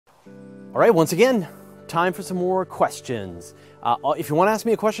All right, once again, time for some more questions. If you want to ask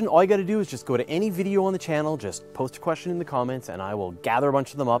me a question, all you got to do is just go to any video on the channel, just post a question in the comments, and I will gather a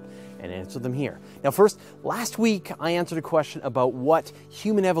bunch of them up and answer them here. Now first, last week I answered a question about what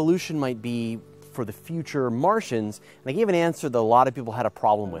human evolution might be for the future Martians, and I gave an answer that a lot of people had a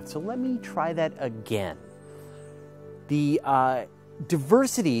problem with. So let me try that again. The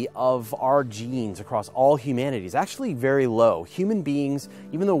diversity of our genes across all humanity is actually very low. Human beings,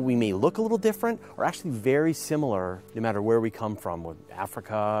 even though we may look a little different, are actually very similar no matter where we come from, with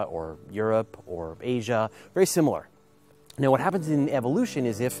Africa or Europe or Asia, very similar. Now what happens in evolution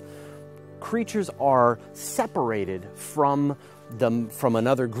is if creatures are separated from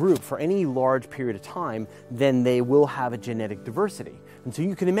another group for any large period of time, then they will have a genetic diversity. And so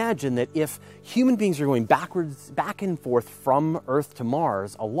you can imagine that if human beings are going back and forth from Earth to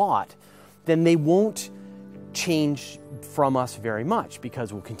Mars a lot, then they won't change from us very much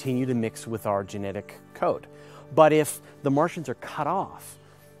because we'll continue to mix with our genetic code. But if the Martians are cut off,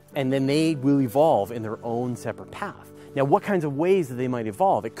 and then they will evolve in their own separate path. Now, what kinds of ways that they might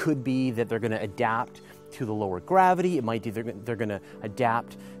evolve? It could be that they're going to adapt to the lower gravity. It might be they're going to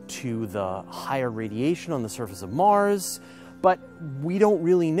adapt to the higher radiation on the surface of Mars. But we don't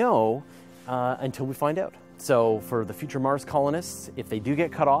really know until we find out. So for the future Mars colonists, if they do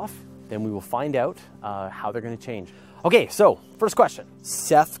get cut off, then we will find out how they're going to change. Okay, so first question.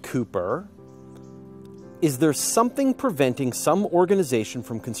 Seth Cooper. Is there something preventing some organization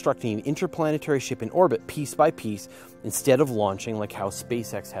from constructing an interplanetary ship in orbit piece by piece instead of launching like how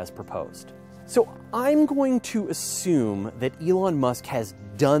SpaceX has proposed? So I'm going to assume that Elon Musk has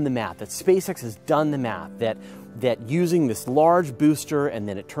done the math, that SpaceX has done the math, that using this large booster and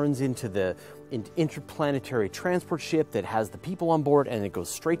then it turns into the interplanetary transport ship that has the people on board and it goes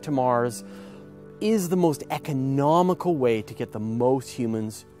straight to Mars is the most economical way to get the most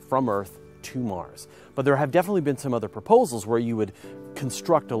humans from Earth to Mars. But there have definitely been some other proposals where you would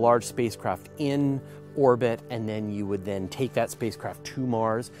construct a large spacecraft in orbit and then you would then take that spacecraft to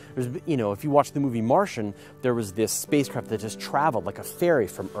Mars. You know, if you watch the movie Martian, there was this spacecraft that just traveled like a ferry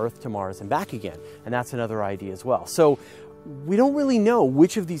from Earth to Mars and back again, and that's another idea as well. So we don't really know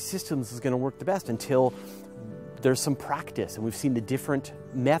which of these systems is going to work the best until there's some practice and we've seen the different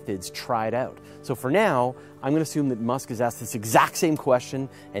methods tried out. So for now, I'm going to assume that Musk has asked this exact same question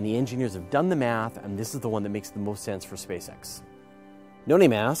and the engineers have done the math, and this is the one that makes the most sense for SpaceX. No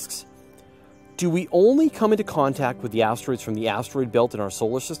Name asks, do we only come into contact with the asteroids from the asteroid belt in our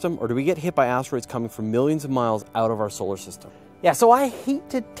solar system, or do we get hit by asteroids coming from millions of miles out of our solar system? Yeah, so I hate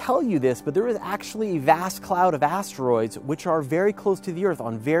to tell you this, but there is actually a vast cloud of asteroids which are very close to the Earth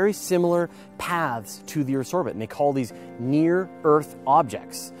on very similar paths to the Earth's orbit, and they call these near-Earth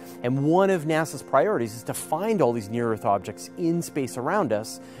objects. And one of NASA's priorities is to find all these near-Earth objects in space around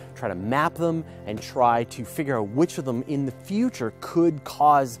us, try to map them, and try to figure out which of them in the future could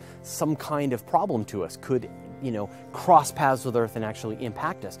cause some kind of problem to us, could, you know, cross paths with Earth and actually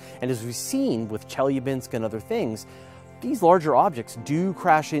impact us. And as we've seen with Chelyabinsk and other things, these larger objects do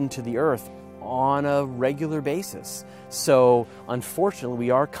crash into the Earth on a regular basis. So unfortunately, we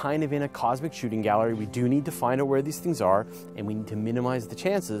are kind of in a cosmic shooting gallery. We do need to find out where these things are, and we need to minimize the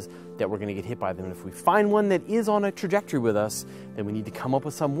chances that we're going to get hit by them. And if we find one that is on a trajectory with us, then we need to come up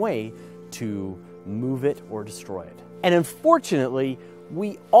with some way to move it or destroy it. And unfortunately,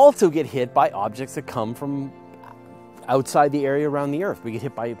 we also get hit by objects that come from outside the area around the Earth. We get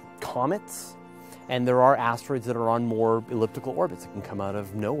hit by comets, and there are asteroids that are on more elliptical orbits that can come out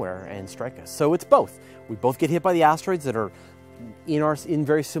of nowhere and strike us. So it's both. We both get hit by the asteroids that are in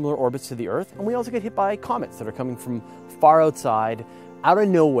very similar orbits to the Earth, and we also get hit by comets that are coming from far outside, out of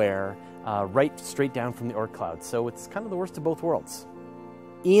nowhere, right straight down from the Oort cloud. So it's kind of the worst of both worlds.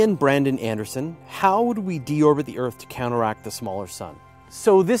 Ian Brandon Anderson, how would we deorbit the Earth to counteract the smaller sun?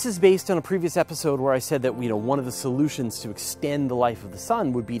 So this is based on a previous episode where I said that, you know, one of the solutions to extend the life of the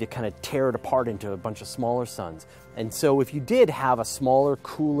sun would be to kind of tear it apart into a bunch of smaller suns. And so if you did have a smaller,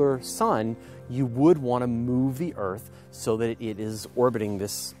 cooler sun, you would want to move the Earth so that it is orbiting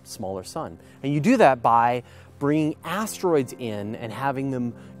this smaller sun. And you do that by bringing asteroids in and having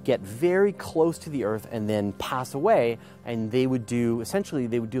them get very close to the Earth and then pass away, and they would do, essentially,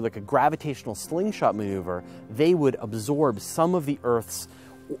 they would do like a gravitational slingshot maneuver. They would absorb some of the Earth's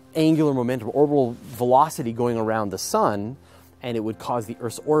angular momentum, orbital velocity going around the sun, and it would cause the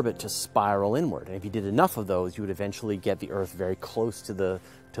Earth's orbit to spiral inward. And if you did enough of those, you would eventually get the Earth very close to the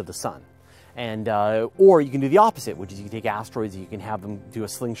sun. And or you can do the opposite, which is you can take asteroids, you can have them do a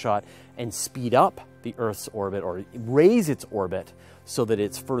slingshot and speed up the Earth's orbit or raise its orbit so that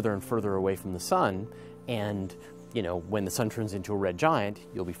it's further and further away from the sun, and you know, when the sun turns into a red giant,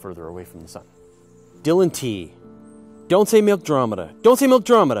 you'll be further away from the sun. Dylan T. Don't say Milkdromeda. Don't say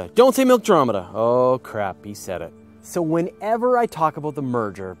Milkdromeda. Don't say Milkdromeda. Oh crap, he said it. So whenever I talk about the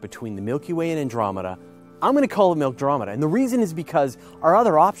merger between the Milky Way and Andromeda, I'm going to call it Milkdromeda. And the reason is because our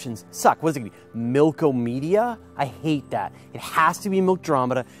other options suck. What is it going to be? Milkomeda? I hate that. It has to be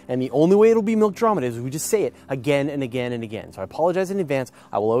Milkdromeda. And the only way it'll be Milkdromeda is we just say it again and again and again. So I apologize in advance.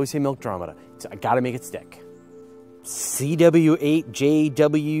 I will always say Milkdromeda. I got to make it stick.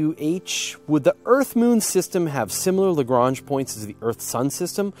 CW8JWH, would the Earth-Moon system have similar Lagrange points as the Earth-Sun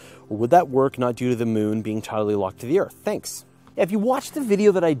system, or would that work not due to the Moon being tidally locked to the Earth? Thanks. If you watch the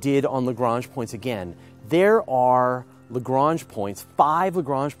video that I did on Lagrange points again, there are Lagrange points, 5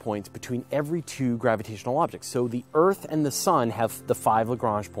 Lagrange points between every 2 gravitational objects. So the Earth and the Sun have the 5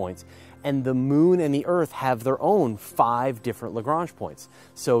 Lagrange points, and the Moon and the Earth have their own 5 different Lagrange points.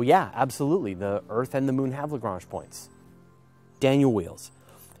 So yeah, absolutely, the Earth and the Moon have Lagrange points. Daniel Wheels.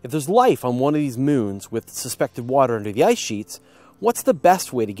 If there's life on one of these moons with suspected water under the ice sheets, what's the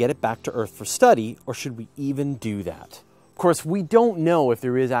best way to get it back to Earth for study, or should we even do that? Of course, we don't know if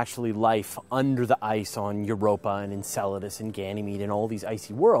there is actually life under the ice on Europa and Enceladus and Ganymede and all these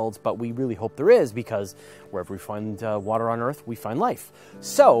icy worlds, but we really hope there is, because wherever we find water on Earth, we find life.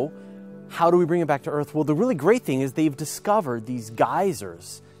 So, how do we bring it back to Earth? Well, the really great thing is they've discovered these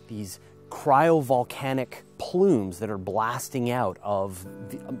geysers, these cryovolcanic plumes that are blasting out of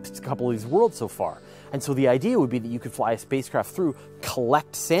a couple of these worlds so far. And so the idea would be that you could fly a spacecraft through,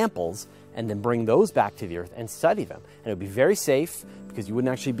 collect samples, and then bring those back to the Earth and study them. And it would be very safe, because you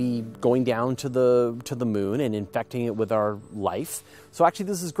wouldn't actually be going down to the moon and infecting it with our life. So actually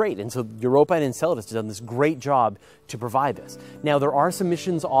this is great. And so Europa and Enceladus have done this great job to provide this. Now there are some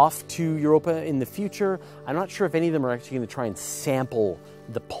missions off to Europa in the future. I'm not sure if any of them are actually going to try and sample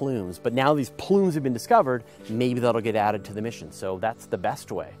the plumes, but now these plumes have been discovered, maybe that'll get added to the mission. So that's the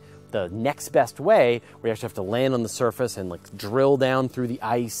best way. The next best way, we actually have to land on the surface and like drill down through the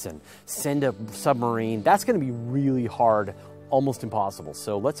ice and send a submarine. That's going to be really hard, almost impossible.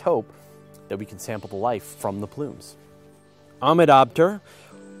 So let's hope that we can sample the life from the plumes. Ahmed Abtar,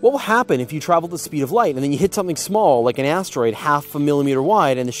 what will happen if you travel at the speed of light and then you hit something small like an asteroid 1/2 a millimeter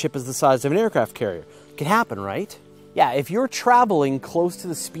wide and the ship is the size of an aircraft carrier? It can happen, right? Yeah, if you're traveling close to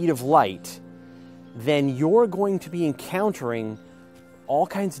the speed of light, then you're going to be encountering all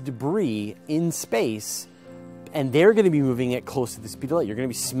kinds of debris in space, and they're going to be moving at close to the speed of light. You're going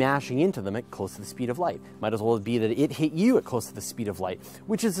to be smashing into them at close to the speed of light. Might as well be that it hit you at close to the speed of light,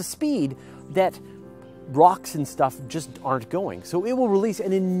 which is a speed that rocks and stuff just aren't going. So it will release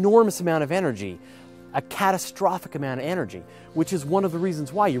an enormous amount of energy, a catastrophic amount of energy, which is one of the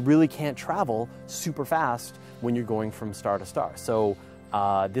reasons why you really can't travel super fast when you're going from star to star. So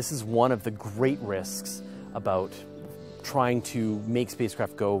this is one of the great risks about trying to make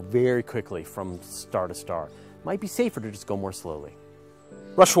spacecraft go very quickly from star to star. Might be safer to just go more slowly.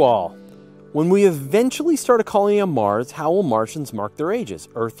 Rushwall. When we eventually start a colony on Mars, how will Martians mark their ages?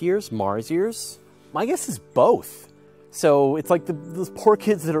 Earth years? Mars years? My guess is both. So it's like those poor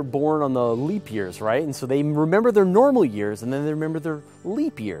kids that are born on the leap years, right? And so they remember their normal years and then they remember their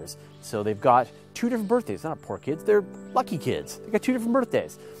leap years. So they've got 2 different birthdays. They're not poor kids, they're lucky kids. They've got 2 different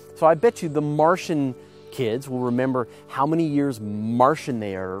birthdays. So I bet you the Martian kids will remember how many years Martian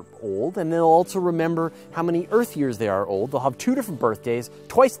they are old, and they'll also remember how many Earth years they are old. They'll have 2 different birthdays,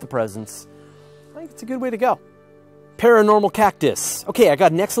 twice the presents. I think it's a good way to go. Paranormal cactus. Okay, I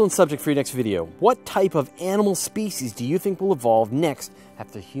got an excellent subject for your next video. What type of animal species do you think will evolve next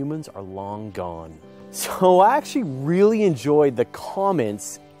after humans are long gone? So I actually really enjoyed the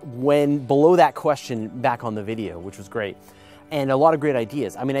comments below that question back on the video, which was great. And a lot of great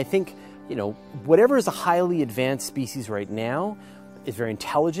ideas. I mean, I think, you know, whatever is a highly advanced species right now is very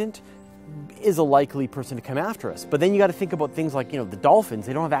intelligent, is a likely person to come after us. But then you got to think about things like, you know, the dolphins,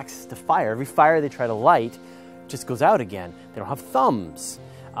 they don't have access to fire. Every fire they try to light just goes out again. They don't have thumbs.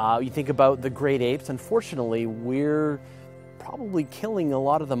 You think about the great apes, unfortunately, we're probably killing a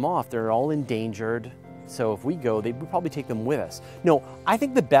lot of them off. They're all endangered. So if we go, they would probably take them with us. No, I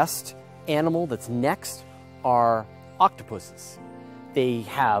think the best animal that's next are octopuses. They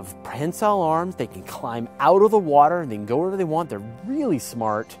have prehensile arms, they can climb out of the water, they can go wherever they want, they're really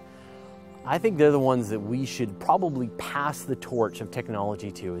smart. I think they're the ones that we should probably pass the torch of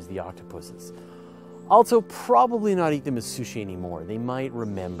technology to, is the octopuses. Also, probably not eat them as sushi anymore. They might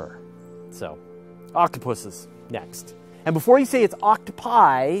remember. So, octopuses, next. And before you say it's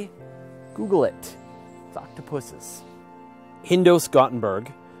octopi, Google it. It's octopuses. Hindos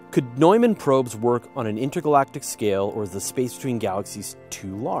Gottenberg. Could Neumann probes work on an intergalactic scale, or is the space between galaxies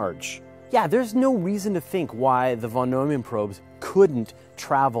too large? yeah, there's no reason to think why the von Neumann probes couldn't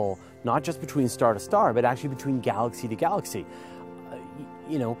travel not just between star to star, but actually between galaxy to galaxy.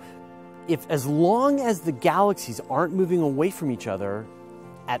 You know, as long as the galaxies aren't moving away from each other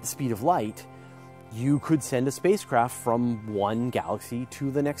at the speed of light, you could send a spacecraft from one galaxy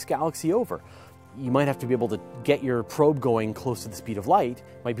to the next galaxy over. You might have to be able to get your probe going close to the speed of light.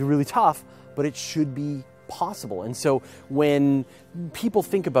 It might be really tough, but it should be possible. And so when people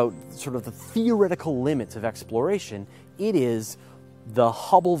think about sort of the theoretical limits of exploration, it is the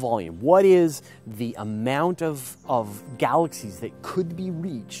Hubble volume. What is the amount of galaxies that could be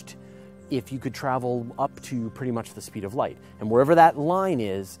reached if you could travel up to pretty much the speed of light? And wherever that line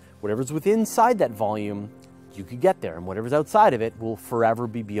is, whatever's within inside that volume, you could get there. And whatever's outside of it will forever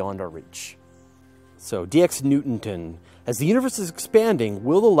be beyond our reach. So, DX Newtonton. As the universe is expanding,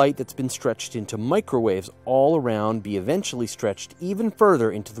 will the light that's been stretched into microwaves all around be eventually stretched even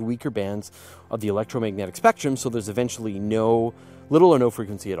further into the weaker bands of the electromagnetic spectrum, so there's eventually little or no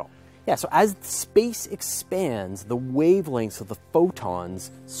frequency at all? Yeah, so as space expands, the wavelengths of the photons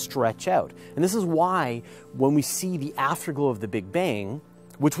stretch out. And this is why when we see the afterglow of the Big Bang,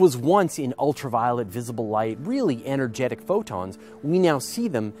 which was once in ultraviolet visible light, really energetic photons, we now see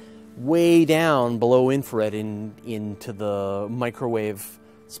them way down below infrared into the microwave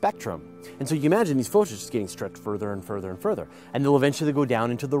spectrum. And so you can imagine these photons just getting stretched further and further and further. And they'll eventually go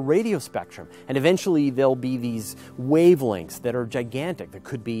down into the radio spectrum. And eventually there'll be these wavelengths that are gigantic, that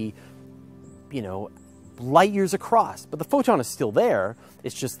could be, you know, light years across. But the photon is still there.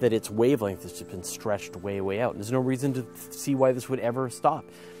 It's just that its wavelength has just been stretched way, way out. And there's no reason to see why this would ever stop.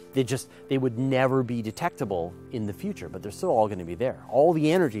 They would never be detectable in the future, but they're still all going to be there. All the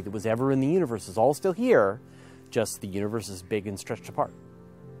energy that was ever in the universe is all still here, just the universe is big and stretched apart.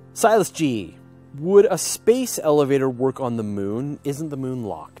 Silas G. Would a space elevator work on the moon? Isn't the moon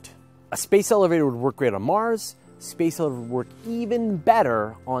locked? A space elevator would work great on Mars. Space elevator would work even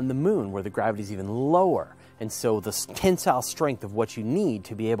better on the moon, where the gravity is even lower. And so the tensile strength of what you need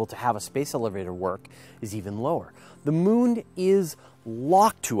to be able to have a space elevator work is even lower. The moon is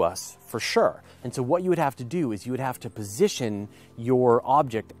locked to us for sure. And so what you would have to do is you would have to position your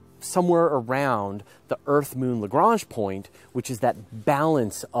object somewhere around the Earth-Moon Lagrange point, which is that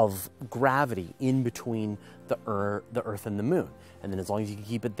balance of gravity in between the Earth and the Moon. And then as long as you can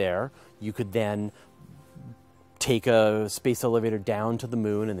keep it there, you could then take a space elevator down to the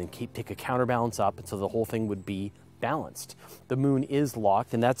moon and then take a counterbalance up, and so the whole thing would be balanced. The moon is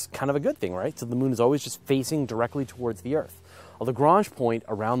locked, and that's kind of a good thing, right? So the moon is always just facing directly towards the Earth. A Lagrange point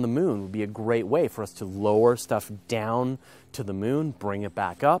around the moon would be a great way for us to lower stuff down to the moon, bring it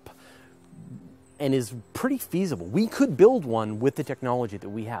back up, and is pretty feasible. We could build one with the technology that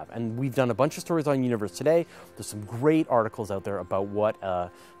we have. And we've done a bunch of stories on Universe Today. There's some great articles out there about what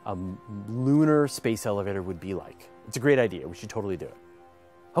a lunar space elevator would be like. It's a great idea. We should totally do it.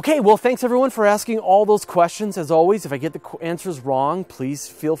 Okay, well, thanks everyone for asking all those questions. As always, if I get the answers wrong, please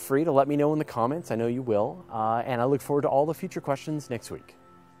feel free to let me know in the comments. I know you will. And I look forward to all the future questions next week.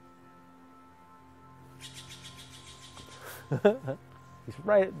 He's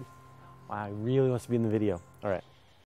right. Wow, he really wants to be in the video. All right.